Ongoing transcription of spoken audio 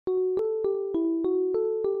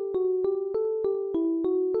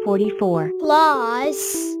44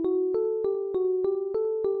 plus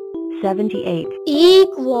 78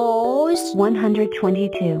 equals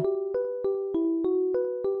 122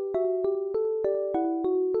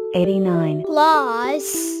 89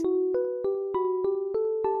 plus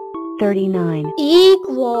 39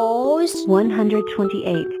 equals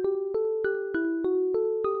 128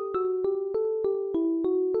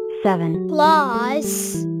 7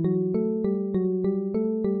 plus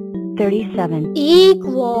 37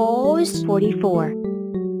 equals 44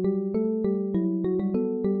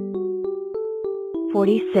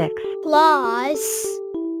 46 plus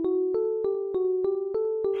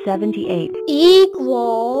 78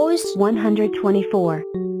 equals 124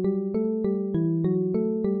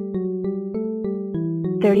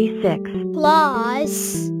 36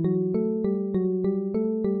 plus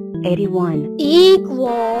 81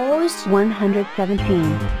 equals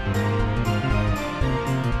 117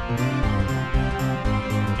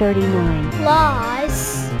 39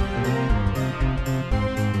 plus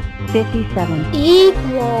 57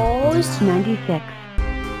 equals 96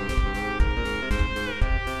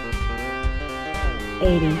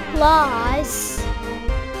 80 plus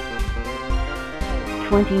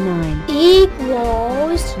 29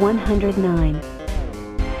 equals 109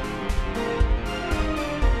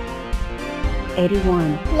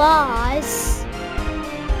 81 plus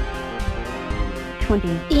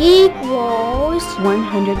 20 equals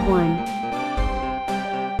 101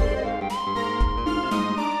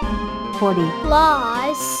 40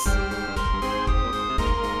 plus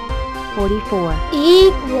 44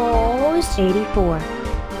 equals 84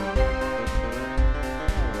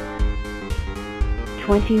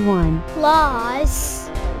 21 plus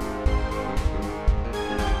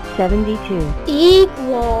 72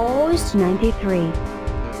 equals 93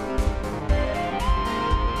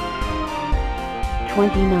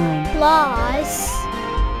 29 plus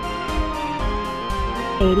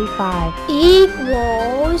 85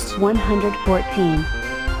 equals 114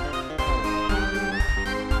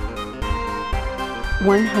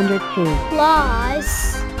 102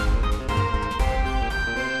 plus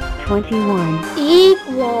 21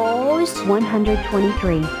 equals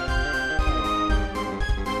 123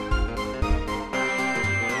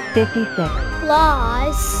 56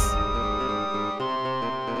 plus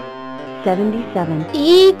 77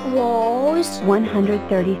 equals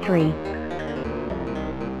 133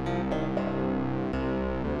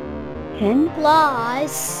 10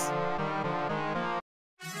 plus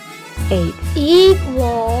 8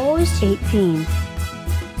 equals 18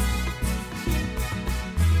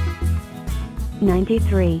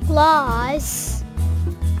 93 plus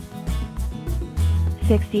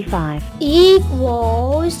 65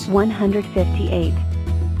 equals 158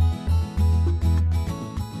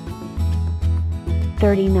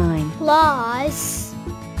 39 plus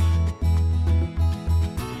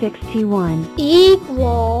 61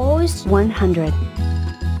 equals 100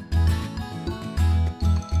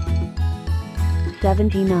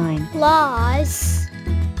 79 plus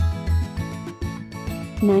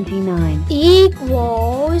 99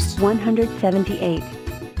 equals 178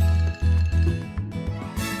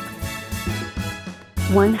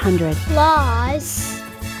 100 plus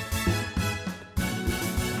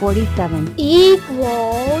 47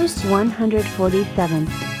 equals 147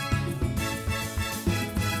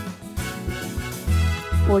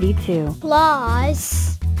 42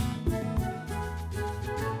 plus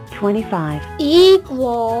 25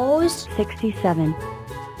 equals 67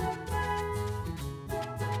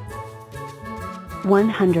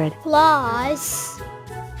 100 plus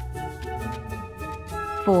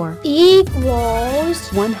 4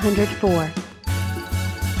 equals 104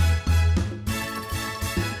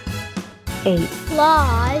 8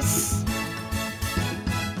 plus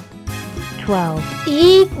 12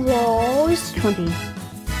 equals 20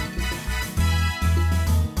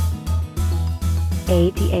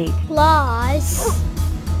 88 plus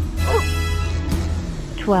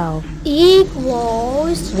 12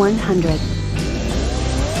 equals 100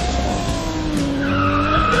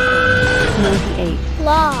 98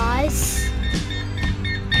 plus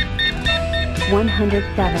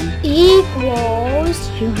 107 equals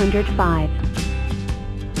 205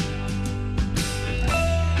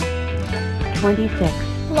 26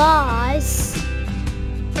 plus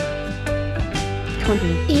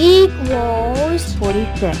 20 equals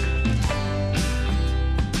 46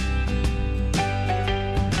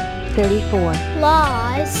 34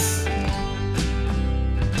 plus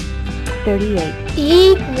 38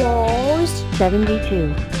 equals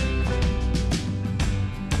 72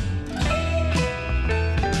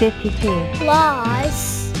 52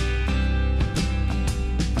 plus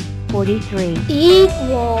 43 43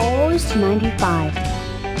 equals 95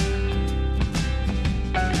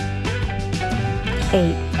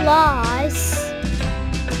 8 plus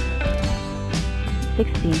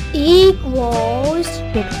 60 equals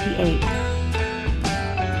 68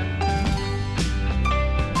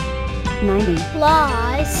 90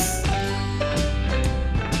 plus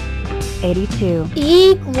 82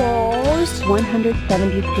 equals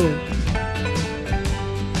 172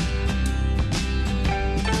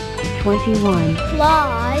 21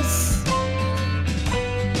 plus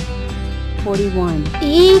 41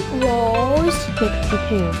 equals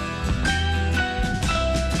 62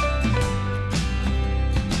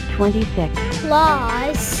 26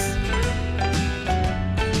 plus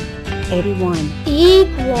 81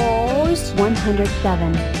 equals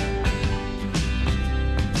 107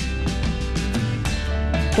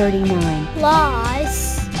 39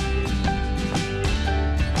 plus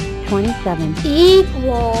 27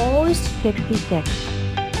 equals 66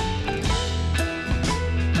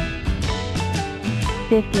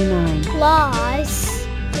 59 plus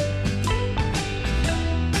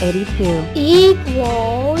 82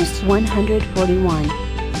 equals 141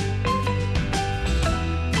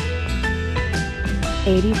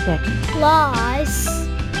 86 plus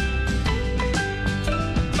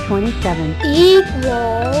 27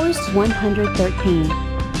 equals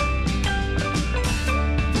 113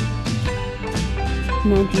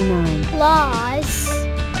 99 plus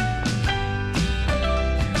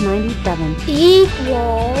 97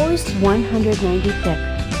 equals 196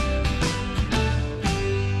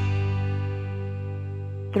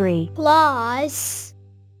 3 plus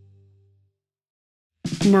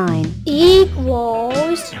 9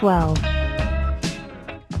 equals 12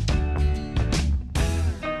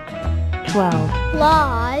 12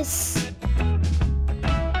 plus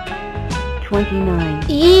 29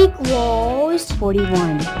 equals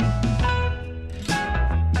 41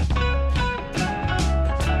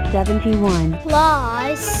 71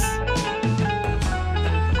 plus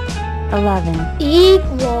 11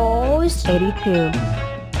 equals 82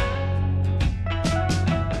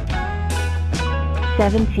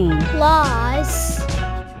 17 plus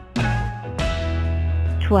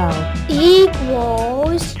 12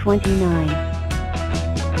 equals 29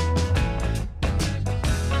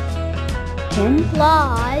 10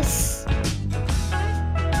 plus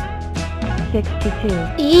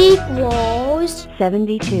 62 equals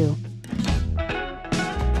 72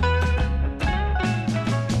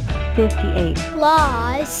 58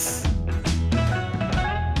 plus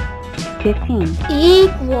 15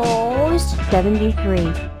 equals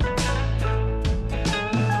 73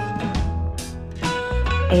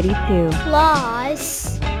 82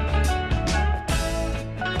 plus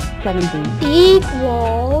 70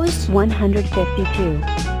 equals 152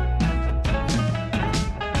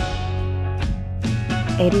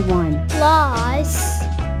 81 plus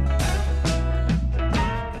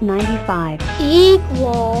 95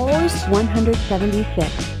 equals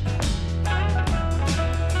 176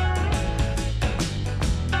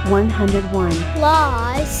 101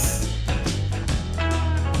 plus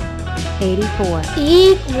 84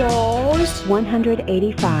 equals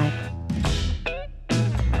 185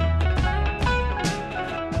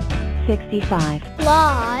 65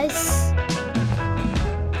 plus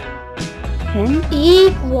 10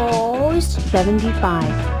 equals 75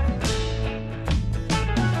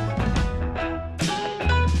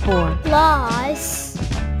 4 plus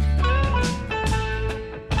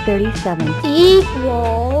 37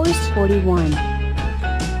 equals 41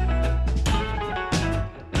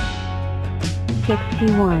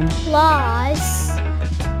 61 plus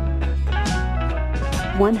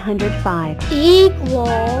 105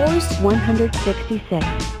 equals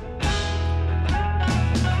 166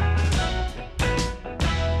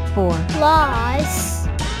 4 plus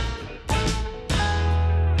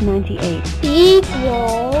 98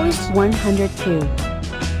 equals 102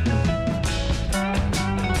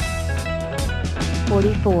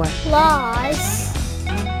 44 plus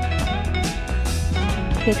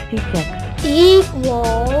 66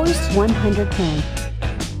 equals 110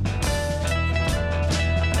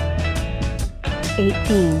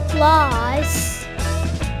 18 plus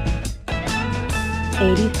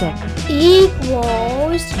 86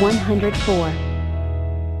 equals 104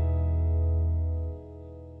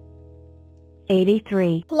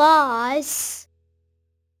 83 plus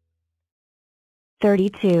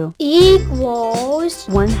 32 equals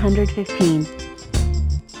 115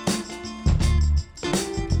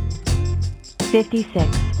 56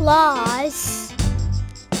 plus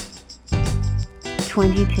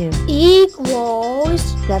 22 equals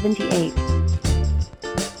 78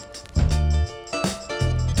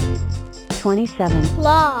 27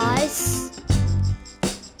 plus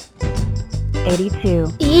 82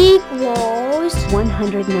 equals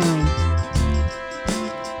 109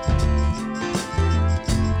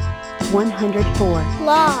 104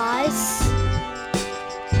 plus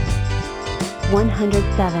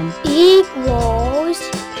 107 equals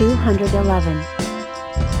 211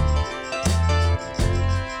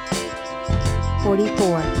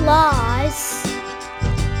 44 plus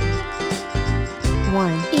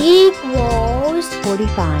 1 equals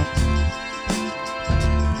 45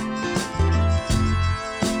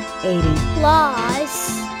 80 plus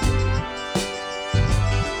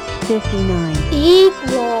 59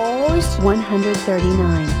 equals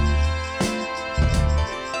 139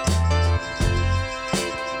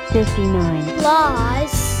 59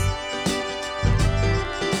 plus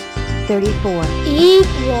 34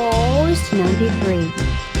 equals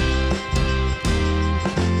 93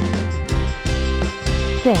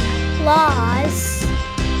 6 plus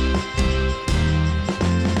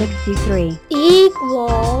 63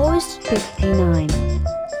 equals 69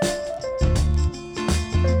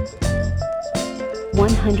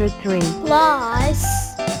 103 plus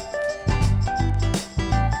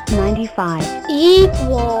 95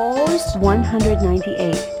 equals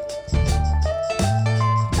 198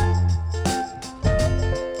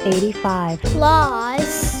 85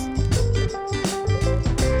 plus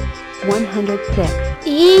 106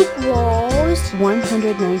 equals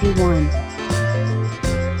 191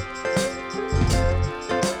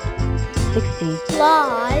 60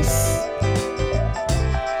 plus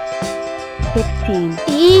 16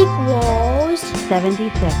 equals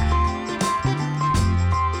 76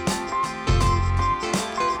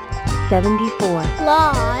 74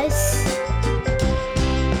 plus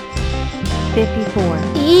 54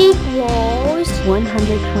 equals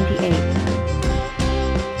 128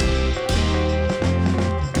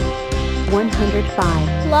 105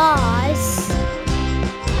 plus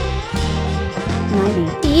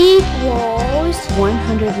 90 equals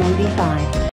 195